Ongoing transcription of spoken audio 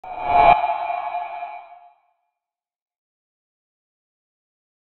This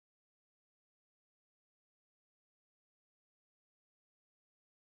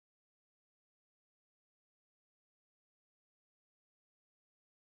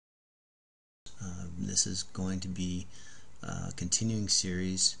is going to be a continuing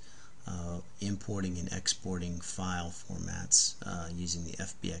series importing and exporting file formats using the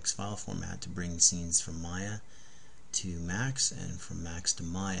PhysX file format to bring scenes from Maya to Max and from Max to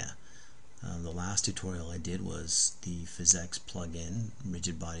Maya. The last tutorial I did was the PhysX plugin,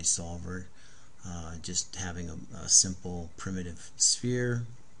 rigid body solver, just having a simple primitive sphere,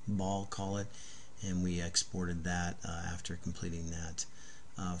 ball call it, and we exported that after completing that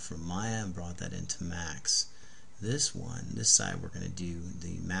from Maya and brought that into Max. This side we're going to do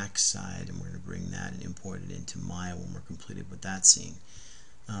the Max side, and we're going to bring that and import it into Maya when we're completed with that scene.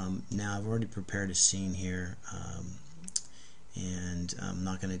 Now I've already prepared a scene here, and I'm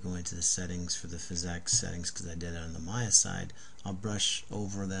not going to go into the settings for the PhysX settings because I did it on the Maya side. I'll brush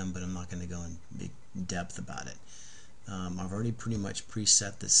over them, but I'm not going to go in big depth about it. I've already pretty much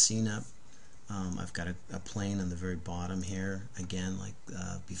preset the scene up. I've got a plane on the very bottom here, again like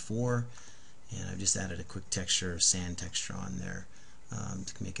before, and I've just added a quick texture, sand texture on there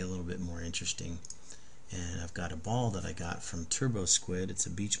to make it a little bit more interesting. And I've got a ball that I got from Turbo Squid. It's a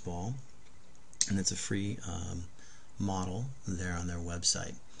beach ball, and it's a free model there on their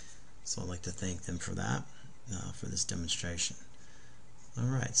website. So I'd like to thank them for that, for this demonstration.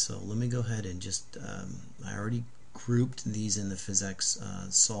 Alright, so let me go ahead and just, I already grouped these in the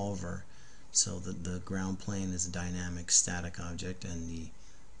PhysX solver. So the ground plane is a dynamic static object, and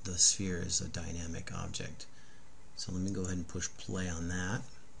the sphere is a dynamic object. So let me go ahead and push play on that.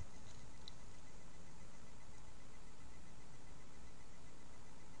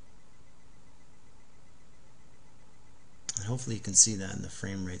 And hopefully you can see that, and the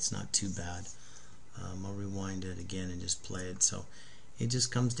frame rate's not too bad. I'll rewind it again and just play it. So it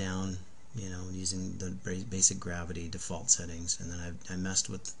just comes down, using the basic gravity default settings, and then I messed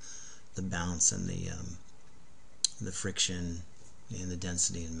with the bounce and the friction and the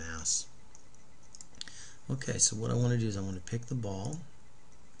density and mass. Okay, so what I want to do is I want to pick the ball,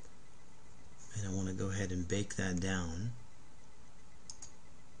 and I want to go ahead and bake that down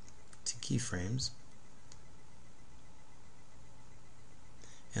to keyframes.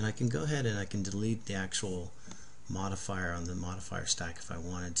 And I can go ahead and I can delete the actual modifier on the modifier stack if I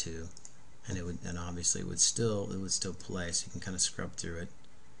wanted to, and obviously it would still play, so you can kind of scrub through it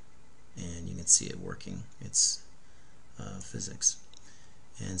and you can see it working. It's PhysX.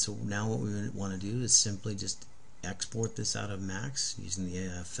 And so now what we want to do is simply just export this out of Max using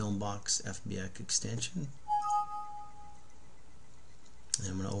the Filmbox FBX extension. And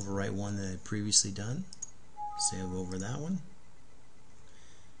I'm going to overwrite one that I had previously done, save over that one,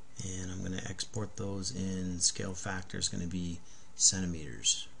 and I'm going to export those in scale factor is going to be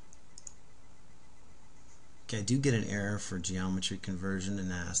centimeters. Okay, I do get an error for geometry conversion,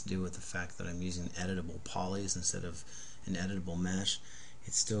 and that has to do with the fact that I'm using editable polys instead of an editable mesh.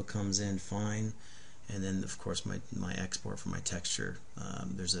 It still comes in fine, and then of course my export for my texture,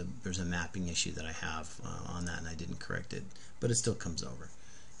 there's a mapping issue that I have on that, and I didn't correct it, but it still comes over.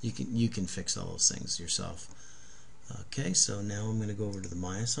 You can fix all those things yourself. Okay, so now I'm going to go over to the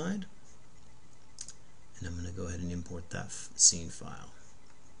Maya side, and I'm going to go ahead and import that scene file.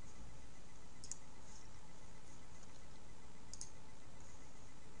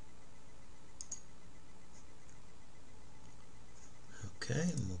 Okay,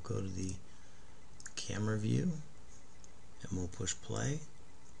 and we'll go to the camera view, and we'll push play.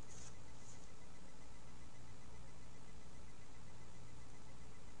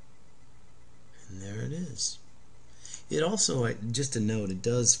 And there it is. It also, just a note, it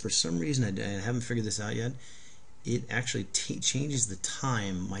does, for some reason, I haven't figured this out yet, it actually changes the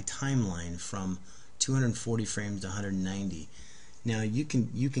time, my timeline, from 240 frames to 190. Now you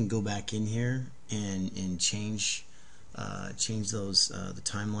can go back in here and change those the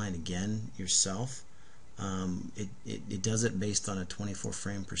timeline again yourself. It does it based on a 24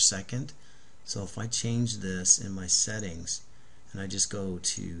 frame per second. So if I change this in my settings and I just go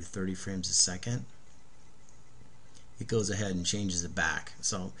to 30 frames a second, it goes ahead and changes it back.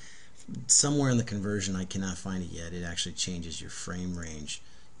 So somewhere in the conversion, I cannot find it yet, it actually changes your frame range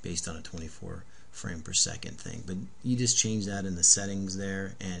based on a 24 frame per second thing. But you just change that in the settings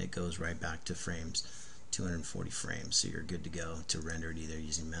there, and it goes right back to frames, 240 frames, so you're good to go to render it either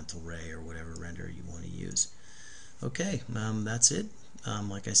using Mental Ray or whatever renderer you want to use. Okay, that's it.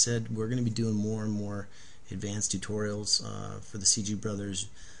 Like I said, we're going to be doing more and more advanced tutorials for the CG Brothers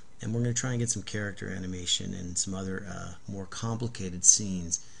and we're going to try and get some character animation and some other more complicated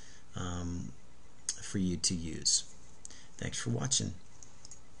scenes for you to use. Thanks for watching.